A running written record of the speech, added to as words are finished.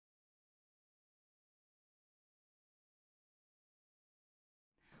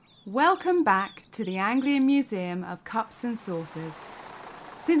Welcome back to the Anglian Museum of Cups and Saucers.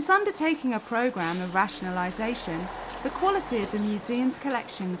 Since undertaking a programme of rationalisation, the quality of the museum's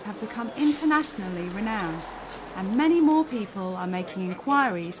collections have become internationally renowned, and many more people are making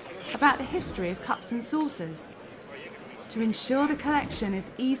inquiries about the history of cups and saucers. To ensure the collection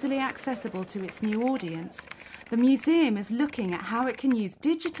is easily accessible to its new audience, the museum is looking at how it can use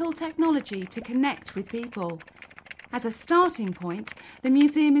digital technology to connect with people. As a starting point, the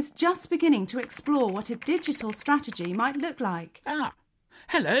museum is just beginning to explore what a digital strategy might look like.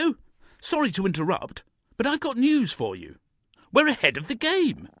 Hello. Sorry to interrupt, but I've got news for you. We're ahead of the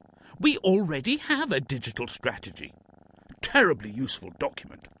game. We already have a digital strategy. Terribly useful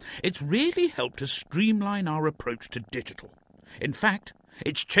document. It's really helped us streamline our approach to digital. In fact,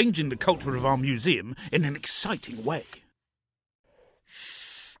 it's changing the culture of our museum in an exciting way.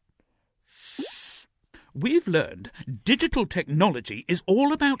 We've learned digital technology is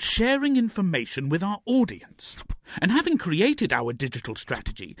all about sharing information with our audience. And having created our digital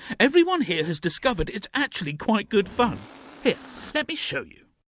strategy, everyone here has discovered it's actually quite good fun. Here, let me show you.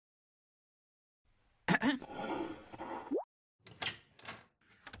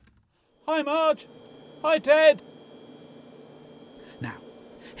 Hi, Marge. Hi, Ted. Now,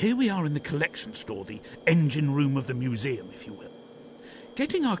 here we are in the collection store, the engine room of the museum, if you will.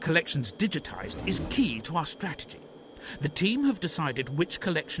 Getting our collections digitised is key to our strategy. The team have decided which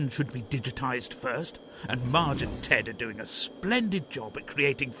collection should be digitised first, and Marge and Ted are doing a splendid job at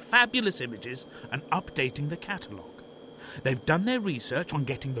creating fabulous images and updating the catalogue. They've done their research on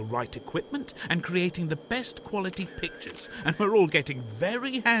getting the right equipment and creating the best quality pictures, and we're all getting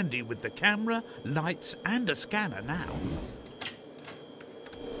very handy with the camera, lights and a scanner now.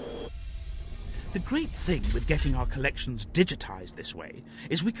 The great thing with getting our collections digitised this way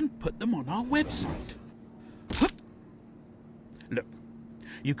is we can put them on our website. Look,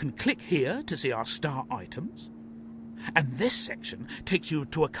 you can click here to see our star items, and this section takes you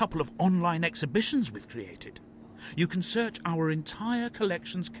to a couple of online exhibitions we've created. You can search our entire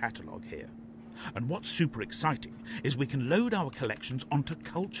collections catalogue here, and what's super exciting is we can load our collections onto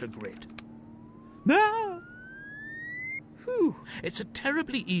Culture Grid. It's a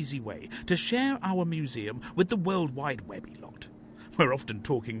terribly easy way to share our museum with the World Wide Webby lot. We're often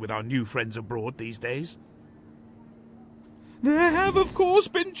talking with our new friends abroad these days. There have, of course,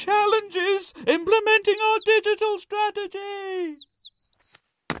 been challenges implementing our digital strategy.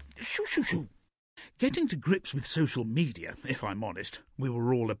 Shoo. Getting to grips with social media, if I'm honest, we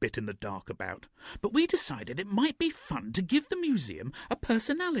were all a bit in the dark about. But we decided it might be fun to give the museum a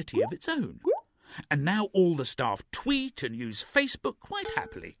personality of its own. And now all the staff tweet and use Facebook quite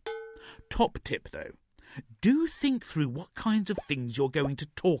happily. Top tip, though. Do think through what kinds of things you're going to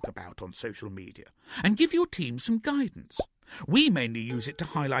talk about on social media and give your team some guidance. We mainly use it to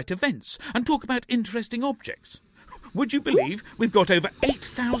highlight events and talk about interesting objects. Would you believe we've got over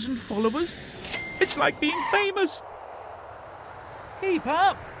 8,000 followers? It's like being famous. Keep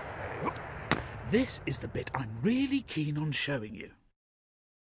up. This is the bit I'm really keen on showing you.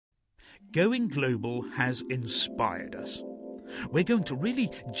 Going global has inspired us. We're going to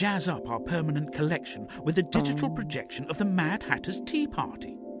really jazz up our permanent collection with a digital projection of the Mad Hatter's Tea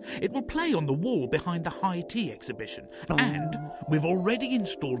Party. It will play on the wall behind the High Tea exhibition, and we've already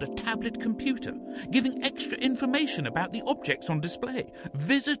installed a tablet computer, giving extra information about the objects on display.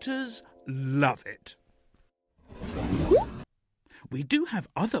 Visitors love it. We do have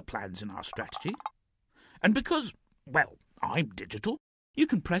other plans in our strategy, and because, well, I'm digital, you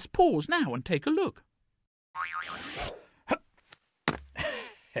can press pause now and take a look.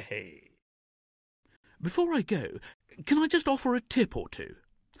 Hey. Before I go, can I just offer a tip or two?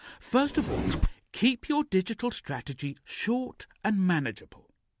 First of all, keep your digital strategy short and manageable.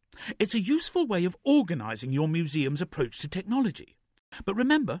 It's a useful way of organising your museum's approach to technology. But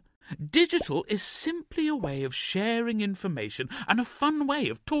remember, digital is simply a way of sharing information and a fun way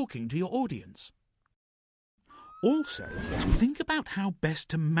of talking to your audience. Also, think about how best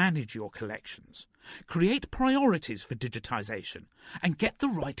to manage your collections. Create priorities for digitisation and get the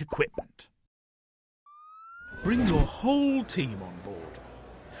right equipment. Bring your whole team on board.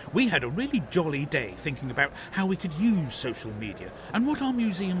 We had a really jolly day thinking about how we could use social media and what our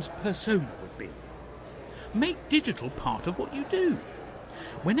museum's persona would be. Make digital part of what you do.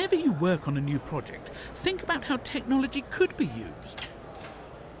 Whenever you work on a new project, think about how technology could be used.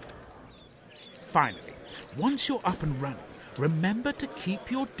 Finally, once you're up and running, remember to keep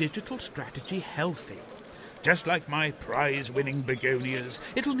your digital strategy healthy. Just like my prize-winning begonias,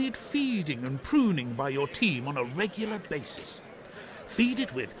 it'll need feeding and pruning by your team on a regular basis. Feed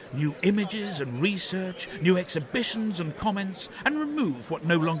it with new images and research, new exhibitions and comments, and remove what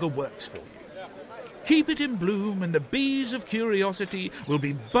no longer works for you. Keep it in bloom and the bees of curiosity will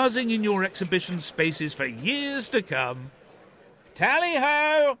be buzzing in your exhibition spaces for years to come.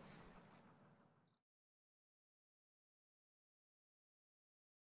 Tally-ho!